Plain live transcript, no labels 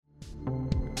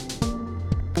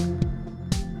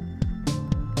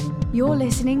You're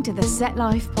listening to the Set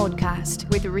Life podcast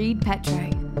with Reed Petro,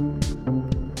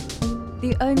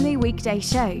 the only weekday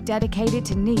show dedicated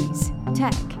to news,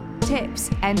 tech, tips,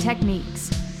 and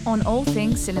techniques on all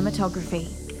things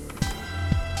cinematography.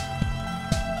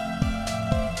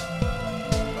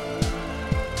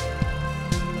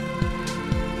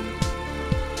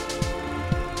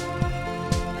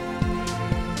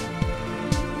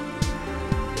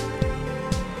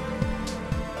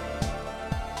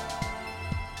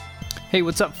 Hey,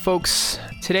 what's up, folks?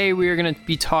 Today we are going to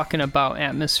be talking about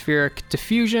atmospheric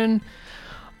diffusion,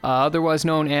 otherwise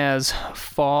known as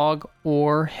fog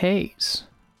or haze.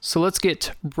 So let's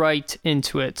get right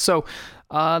into it. So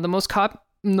the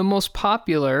most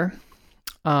popular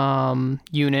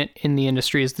unit in the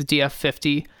industry is the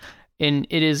DF50, and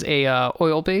it is a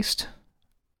oil-based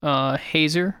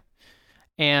hazer,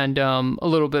 and a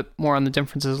little bit more on the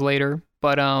differences later.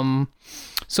 But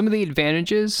some of the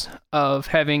advantages of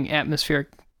having atmospheric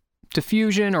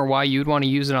diffusion, or why you'd want to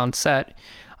use it on set,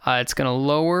 it's going to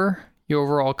lower your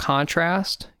overall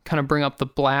contrast, kind of bring up the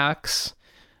blacks.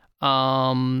 It's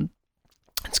going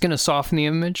to soften the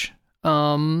image,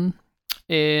 kind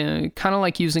of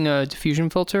like using a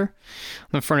diffusion filter on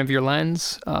the front of your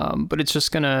lens, but it's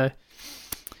just going to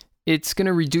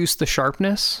reduce the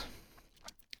sharpness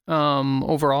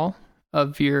overall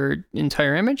of your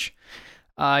entire image.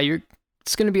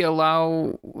 It's going to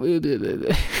allow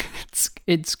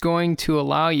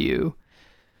you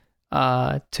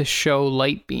to show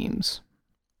light beams.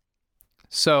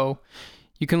 So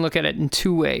you can look at it in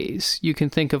two ways. You can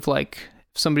think of like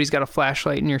if somebody's got a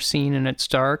flashlight in your scene and it's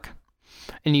dark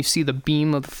and you see the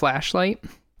beam of the flashlight,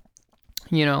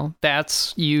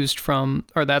 that's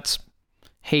that's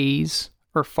haze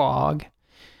or fog.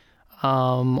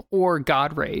 Or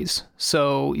God rays.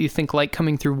 So you think light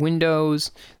coming through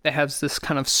windows that has this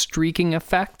kind of streaking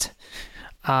effect.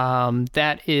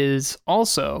 That is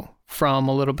also from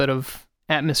a little bit of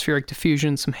atmospheric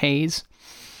diffusion, some haze.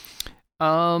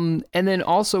 And then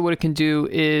also what it can do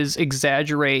is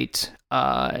exaggerate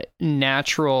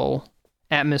natural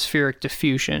atmospheric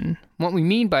diffusion. What we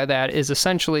mean by that is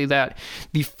essentially that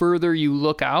the further you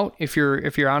look out, if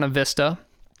you're on a vista,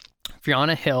 if you're on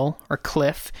a hill or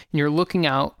cliff and you're looking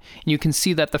out, and you can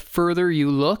see that the further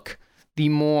you look, the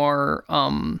more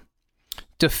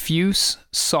diffuse,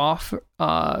 softer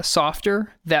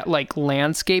that like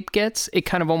landscape gets. It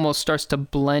kind of almost starts to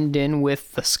blend in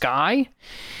with the sky.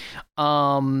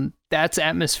 That's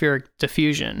atmospheric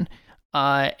diffusion.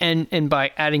 And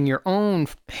by adding your own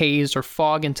haze or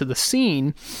fog into the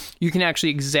scene, you can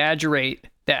actually exaggerate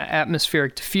that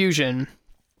atmospheric diffusion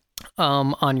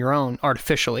on your own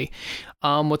artificially.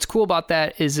 What's cool about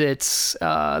that is it's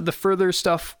the further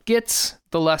stuff gets,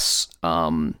 the less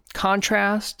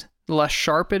contrast, the less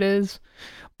sharp it is.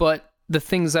 But the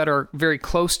things that are very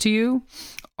close to you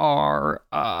are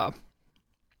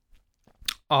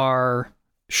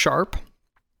sharp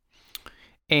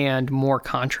and more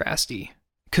contrasty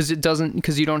because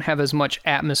you don't have as much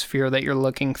atmosphere that you're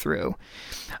looking through.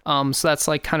 So that's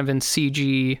like kind of in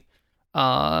CG.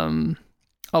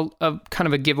 A kind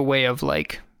of a giveaway of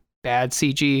like bad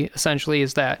CG essentially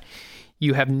is that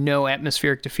you have no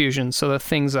atmospheric diffusion. So the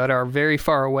things that are very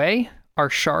far away are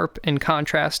sharp and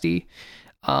contrasty,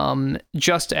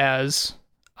 just as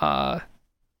sharp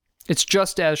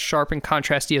and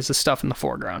contrasty as the stuff in the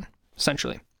foreground,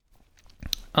 essentially.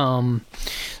 So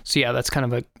yeah, that's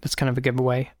kind of a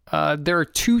giveaway. There are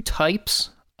two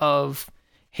types of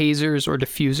hazers or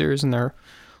diffusers, and they're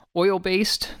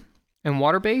oil-based and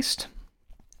water-based.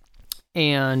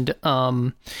 And,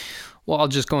 I'll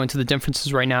just go into the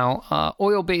differences right now.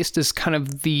 Oil-based is kind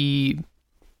of the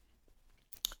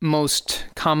most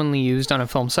commonly used on a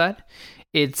film set.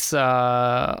 It's,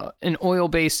 an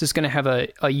oil-based is going to have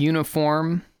a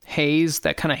uniform haze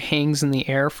that kind of hangs in the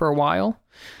air for a while.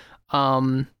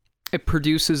 It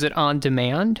produces it on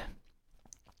demand.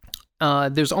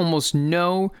 There's almost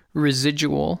no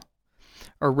residual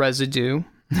or residue,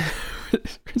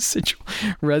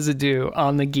 residue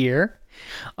on the gear.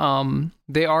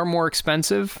 They are more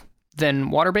expensive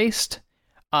than water-based,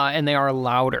 and they are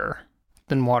louder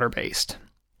than water-based.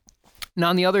 Now,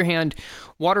 on the other hand,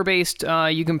 water-based,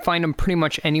 you can find them pretty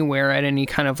much anywhere at any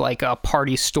kind of like a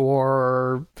party store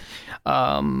or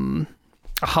a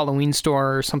Halloween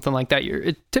store or something like that.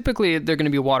 Typically, they're going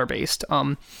to be water-based.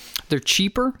 They're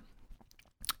cheaper.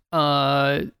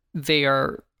 They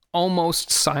are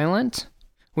almost silent,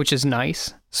 which is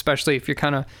nice, especially if you're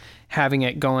kind of having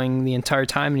it going the entire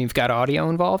time and you've got audio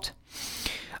involved.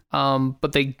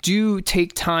 But they do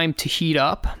take time to heat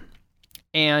up,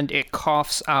 and it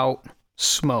coughs out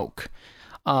smoke.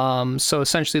 So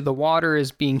essentially the water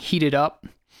is being heated up,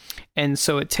 and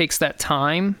so it takes that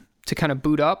time to kind of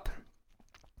boot up,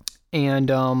 and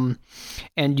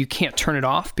you can't turn it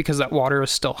off because that water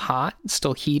is still hot, it's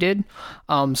still heated.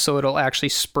 So it'll actually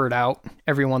spurt out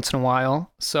every once in a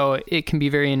while. So it can be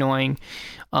very annoying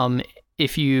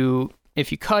if you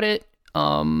cut it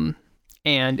and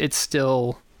it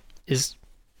still is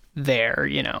there,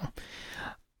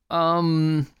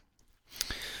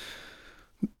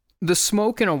 The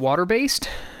smoke in a water-based,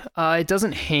 it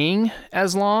doesn't hang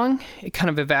as long. It kind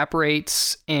of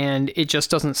evaporates and it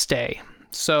just doesn't stay.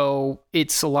 So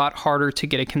it's a lot harder to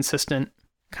get a consistent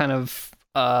kind of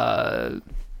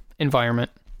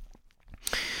environment.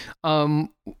 And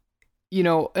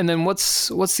then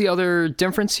what's the other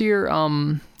difference here?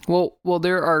 Well,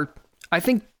 there are, I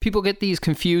think people get these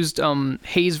confused,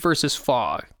 haze versus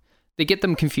fog. They get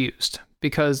them confused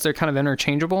because they're kind of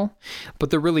interchangeable, but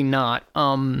they're really not.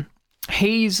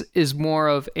 Haze is more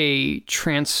of a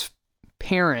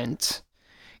transparent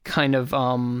kind of,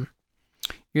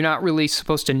 you're not really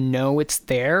supposed to know it's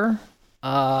there.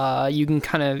 You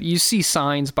can you see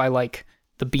signs by like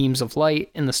the beams of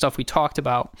light and the stuff we talked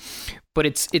about, but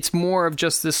it's more of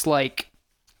just this like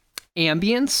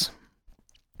ambience,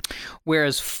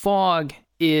 whereas fog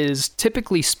is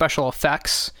typically special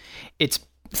effects.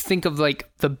 Think of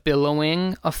like the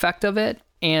billowing effect of it,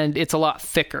 and it's a lot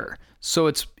thicker. So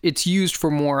it's used for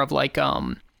more of like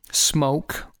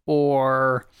smoke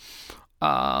or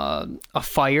a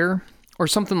fire or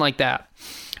something like that.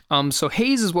 So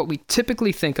haze is what we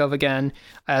typically think of, again,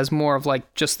 as more of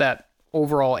like just that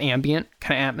overall ambient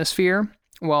kind of atmosphere,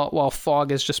 while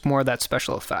fog is just more of that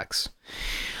special effects.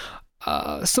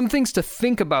 Some things to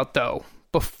think about, though,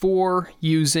 before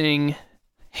using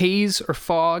haze or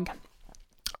fog.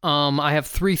 I have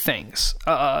three things.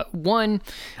 One,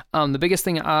 the biggest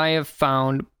thing I have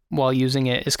found while using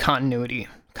it is continuity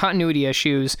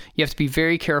issues. You have to be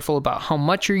very careful about how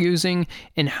much you're using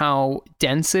and how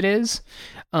dense it is,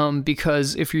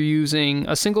 because if you're using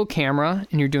a single camera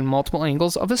and you're doing multiple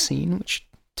angles of a scene, which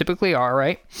typically are,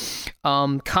 right,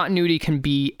 continuity can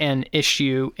be an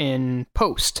issue in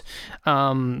post.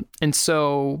 And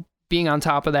so being on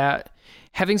top of that,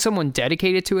 having someone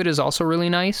dedicated to it is also really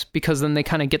nice, because then they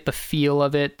kind of get the feel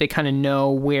of it. They kind of know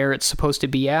where it's supposed to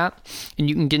be at, and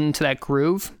you can get into that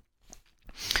groove.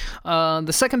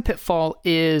 The second pitfall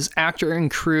is actor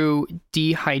and crew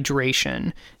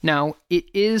dehydration. Now, it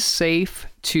is safe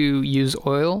to use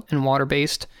oil and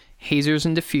water-based hazers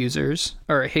and diffusers,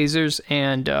 or hazers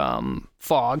and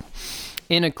fog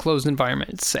in a closed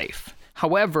environment. It's safe.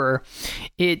 However,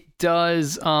 it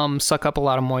does suck up a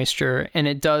lot of moisture, and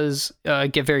it does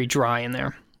get very dry in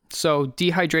there. So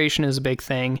dehydration is a big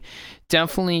thing.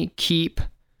 Definitely keep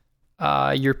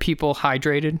your people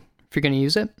hydrated if you're going to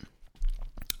use it.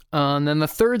 And then the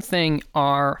third thing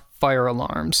are fire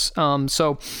alarms.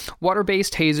 So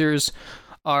water-based hazers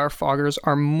or foggers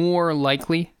are more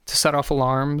likely to set off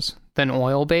alarms than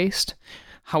oil-based.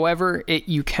 However,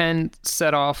 you can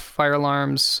set off fire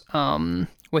alarms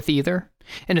with either.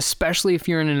 And especially if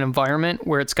you're in an environment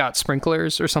where it's got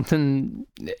sprinklers or something,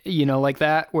 like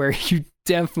that, where you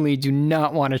definitely do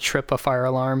not want to trip a fire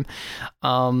alarm.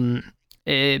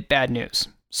 Bad news.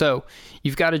 So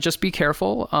you've got to just be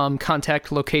careful,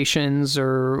 contact locations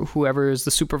or whoever is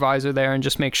the supervisor there, and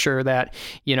just make sure that,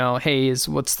 hey,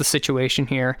 what's the situation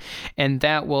here? And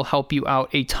that will help you out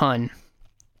a ton.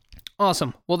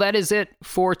 Awesome. Well, that is it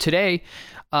for today.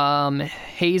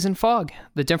 Haze and fog,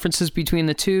 the differences between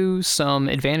the two, some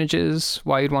advantages,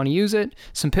 why you'd want to use it,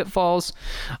 some pitfalls.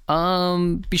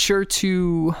 Be sure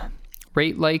to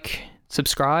rate, like,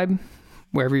 subscribe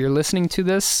wherever you're listening to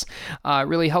this. It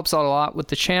really helps out a lot with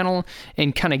the channel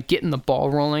and kind of getting the ball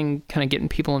rolling, kind of getting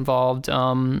people involved.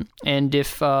 And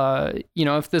if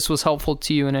this was helpful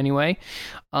to you in any way,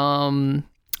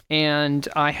 and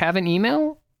I have an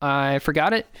email, I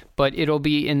forgot it, but it'll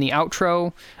be in the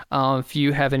outro. If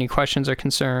you have any questions or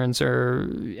concerns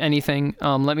or anything,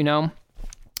 let me know.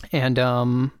 And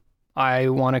I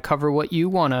want to cover what you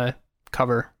want to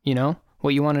cover,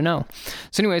 what you want to know.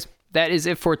 So anyways, that is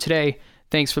it for today.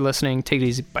 Thanks for listening. Take it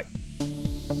easy. Bye.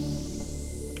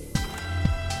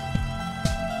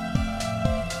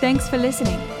 Thanks for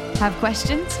listening. Have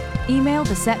questions? Email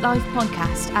the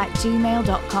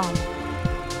setlifepodcast@gmail.com.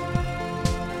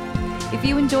 If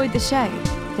you enjoyed the show,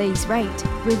 please rate,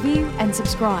 review, and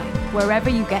subscribe wherever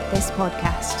you get this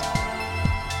podcast.